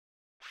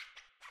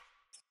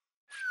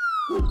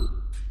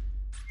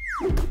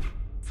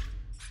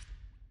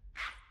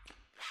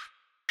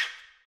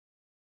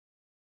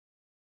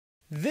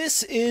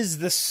This is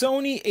the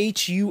Sony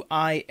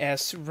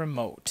HUIS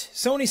remote.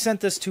 Sony sent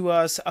this to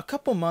us a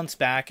couple months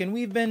back, and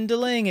we've been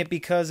delaying it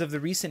because of the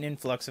recent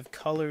influx of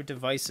color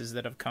devices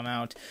that have come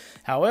out.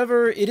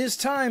 However, it is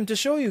time to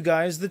show you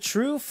guys the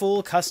true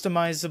full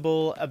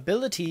customizable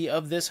ability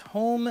of this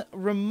home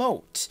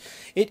remote.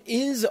 It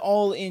is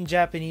all in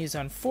Japanese,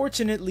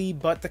 unfortunately,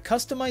 but the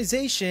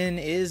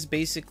customization is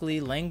basically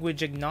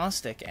language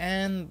agnostic,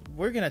 and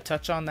we're going to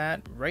touch on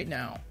that right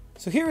now.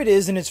 So here it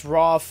is in its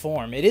raw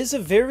form. It is a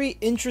very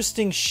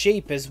interesting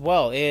shape as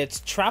well. It's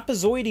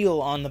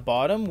trapezoidal on the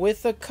bottom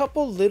with a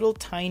couple little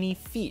tiny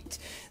feet.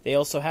 They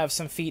also have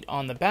some feet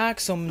on the back,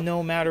 so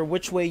no matter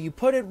which way you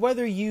put it,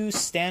 whether you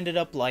stand it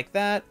up like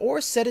that or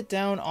set it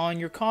down on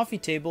your coffee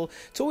table,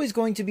 it's always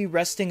going to be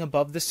resting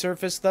above the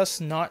surface, thus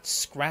not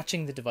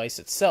scratching the device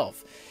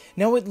itself.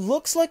 Now it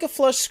looks like a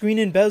flush screen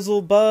and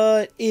bezel,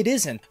 but it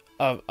isn't.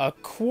 A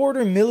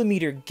 1/4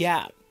 millimeter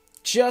gap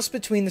just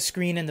between the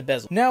screen and the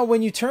bezel. Now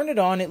when you turn it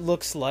on, it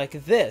looks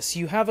like this.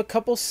 You have a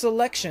couple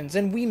selections,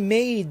 and we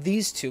made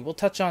these two. We'll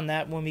touch on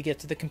that when we get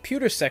to the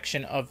computer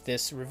section of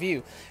this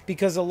review,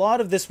 because a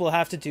lot of this will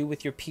have to do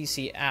with your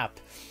PC app.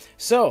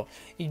 So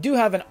you do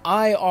have an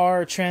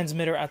IR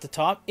transmitter at the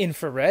top,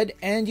 infrared,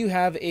 and you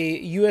have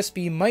a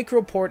USB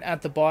micro port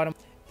at the bottom.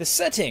 The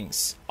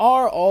settings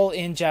are all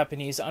in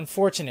Japanese,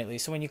 unfortunately.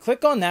 So when you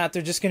click on that,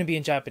 they're just going to be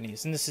in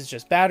Japanese. And this is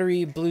just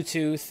battery,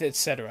 Bluetooth,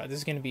 etc.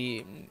 There's going to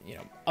be,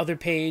 other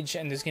page,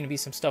 and there's going to be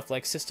some stuff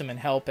like system and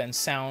help and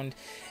sound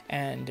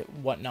and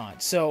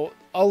whatnot. So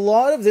a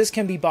lot of this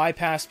can be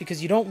bypassed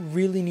because you don't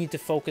really need to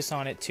focus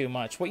on it too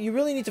much. What you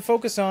really need to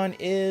focus on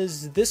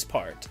is this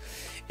part.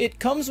 It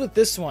comes with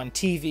this one,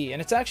 TV,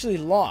 and it's actually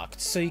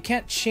locked, so you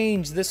can't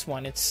change this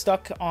one. It's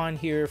stuck on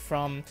here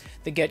from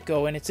the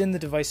get-go, and it's in the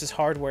device's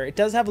hardware. It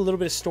does have a little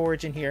bit of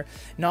storage in here,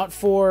 not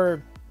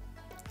for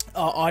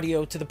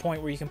audio to the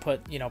point where you can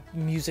put,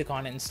 music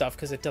on it and stuff,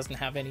 because it doesn't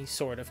have any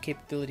sort of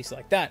capabilities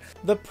like that.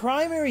 The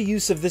primary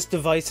use of this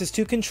device is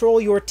to control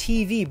your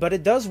TV, but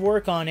it does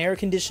work on air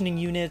conditioning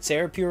units,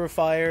 air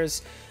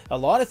purifiers, a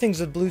lot of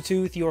things with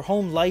Bluetooth, your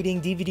home lighting,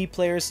 DVD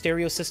players,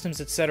 stereo systems,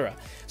 etc.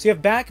 So you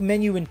have back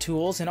menu and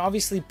tools, and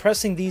obviously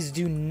pressing these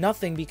do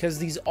nothing because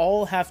these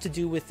all have to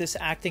do with this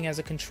acting as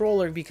a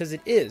controller, because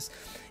it is.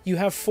 You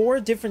have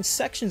 4 different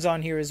sections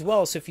on here as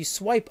well, so if you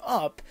swipe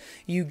up,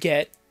 you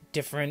get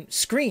different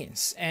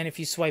screens, and if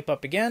you swipe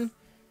up again,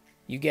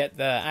 you get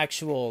the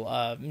actual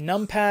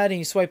numpad, and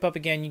you swipe up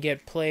again, you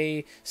get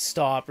play,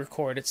 stop,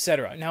 record,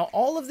 etc. Now,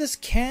 all of this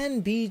can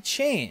be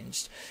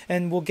changed,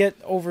 and we'll get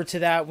over to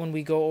that when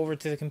we go over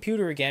to the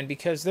computer again,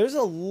 because there's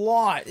a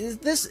lot.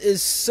 This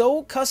is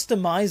so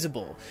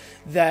customizable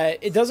that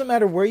it doesn't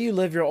matter where you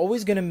live, you're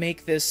always going to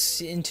make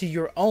this into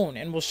your own,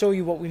 and we'll show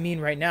you what we mean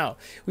right now.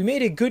 We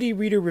made a Goody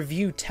Reader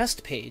review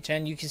test page,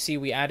 and you can see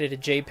we added a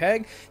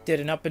JPEG, did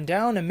an up and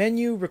down, a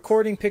menu,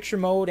 recording, picture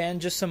mode,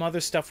 and just some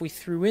other stuff we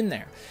threw in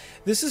there.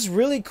 This is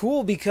really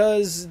cool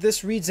because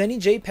this reads any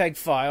JPEG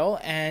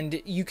file,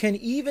 and you can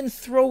even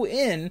throw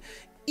in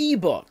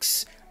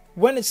ebooks.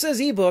 When it says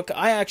ebook,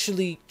 I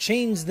actually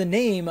changed the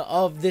name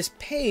of this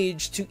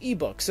page to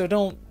ebook, so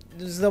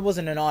that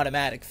wasn't an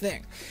automatic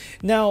thing.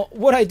 Now,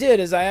 what I did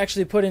is I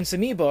actually put in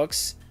some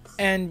ebooks,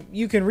 and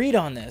you can read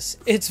on this.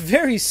 It's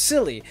very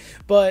silly,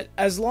 but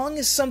as long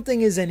as something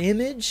is an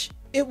image,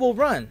 it will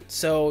run.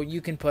 So you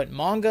can put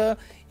manga,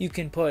 you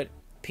can put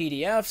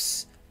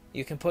PDFs,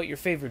 you can put your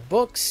favorite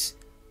books,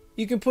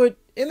 you can put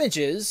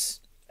images,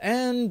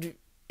 and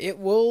it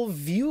will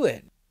view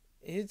it.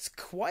 It's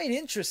quite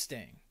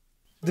interesting.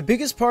 The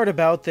biggest part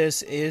about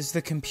this is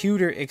the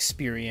computer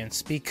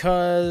experience,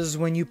 because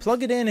when you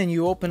plug it in and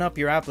you open up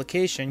your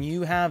application,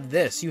 you have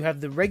this. You have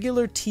the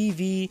regular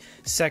TV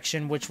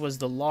section, which was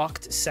the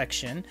locked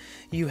section.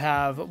 You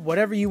have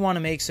whatever you want to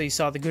make, so you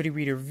saw the Goody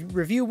Reader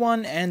review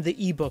one and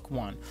the ebook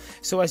one.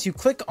 So as you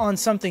click on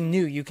something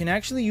new, you can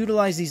actually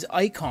utilize these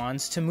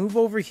icons to move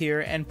over here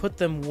and put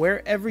them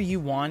wherever you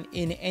want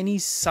in any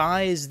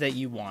size that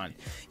you want.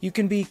 You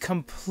can be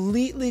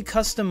completely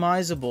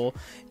customizable,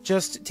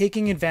 just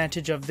taking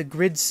advantage of the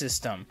grid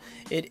system.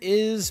 It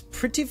is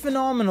pretty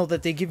phenomenal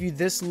that they give you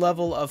this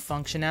level of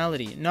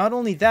functionality. Not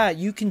only that,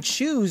 you can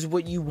choose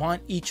what you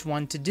want each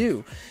one to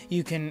do.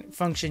 You can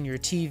function your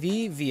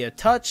TV via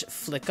touch,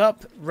 flick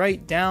up,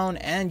 right, down,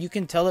 and you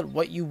can tell it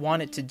what you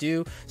want it to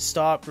do.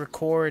 Stop,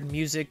 record,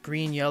 music,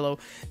 green, yellow.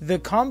 The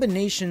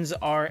combinations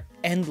are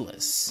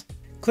endless.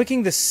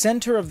 Clicking the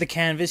center of the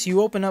canvas, you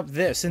open up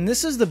this, and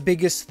this is the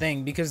biggest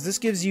thing because this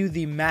gives you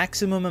the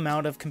maximum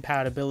amount of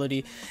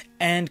compatibility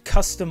and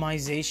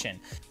customization.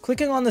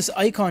 Clicking on this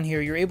icon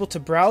here, you're able to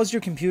browse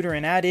your computer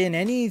and add in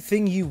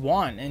anything you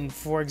want. And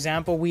for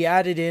example, we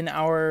added in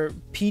our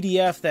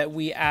PDF that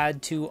we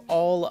add to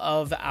all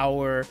of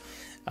our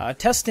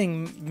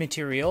testing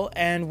material,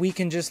 and we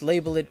can just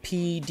label it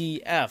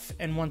PDF,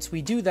 and once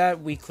we do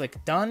that, we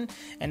click done,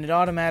 and it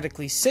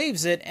automatically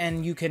saves it,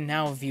 and you can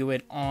now view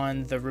it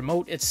on the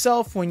remote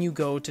itself when you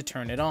go to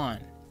turn it on.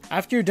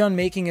 After you're done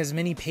making as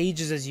many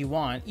pages as you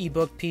want,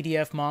 ebook,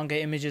 PDF,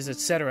 manga, images,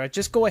 etc.,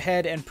 just go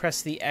ahead and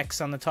press the X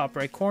on the top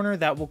right corner.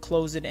 That will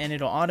close it and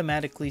it'll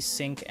automatically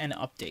sync and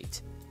update.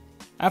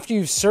 After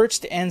you've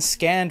searched and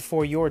scanned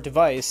for your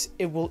device,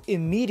 it will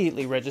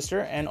immediately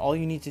register, and all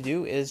you need to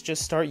do is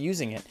just start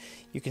using it.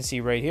 You can see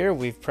right here,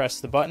 we've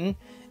pressed the button,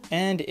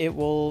 and it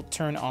will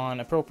turn on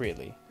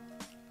appropriately.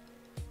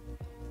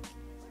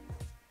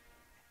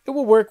 It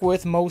will work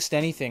with most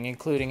anything,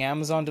 including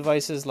Amazon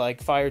devices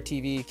like Fire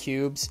TV,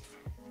 Cubes,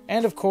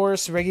 and of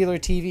course regular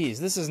TVs.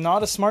 This is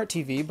not a smart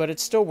TV, but it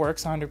still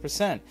works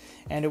 100%,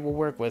 and it will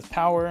work with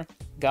power,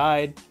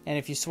 guide, and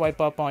if you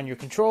swipe up on your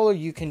controller,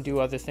 you can do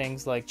other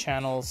things like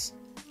channels,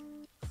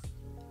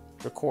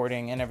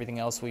 recording, and everything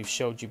else we've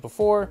showed you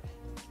before.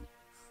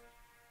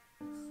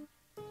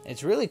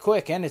 It's really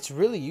quick and it's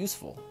really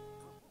useful.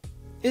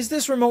 Is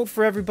this remote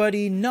for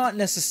everybody? Not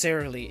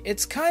necessarily.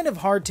 It's kind of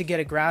hard to get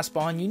a grasp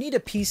on. You need a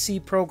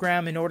PC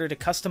program in order to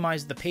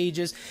customize the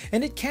pages,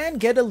 and it can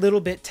get a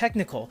little bit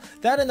technical.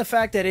 That and the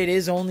fact that it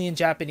is only in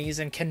Japanese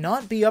and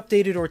cannot be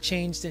updated or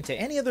changed into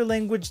any other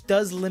language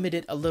does limit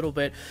it a little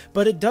bit,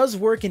 but it does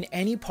work in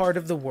any part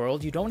of the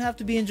world. You don't have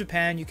to be in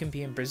Japan, you can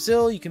be in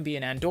Brazil, you can be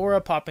in Andorra,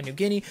 Papua New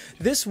Guinea.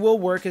 This will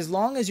work as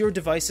long as your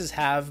devices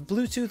have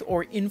Bluetooth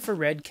or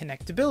infrared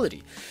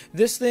connectability.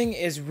 This thing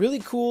is really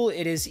cool.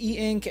 It is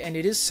eink and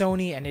it is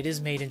Sony and it is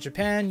made in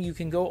Japan. You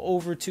can go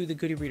over to the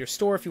Goody Reader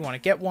store if you want to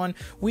get one.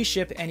 We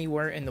ship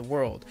anywhere in the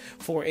world.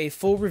 For a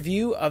full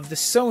review of the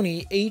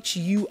Sony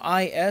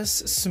HUIS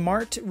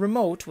Smart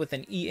Remote with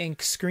an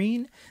eink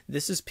screen,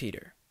 this is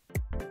Peter.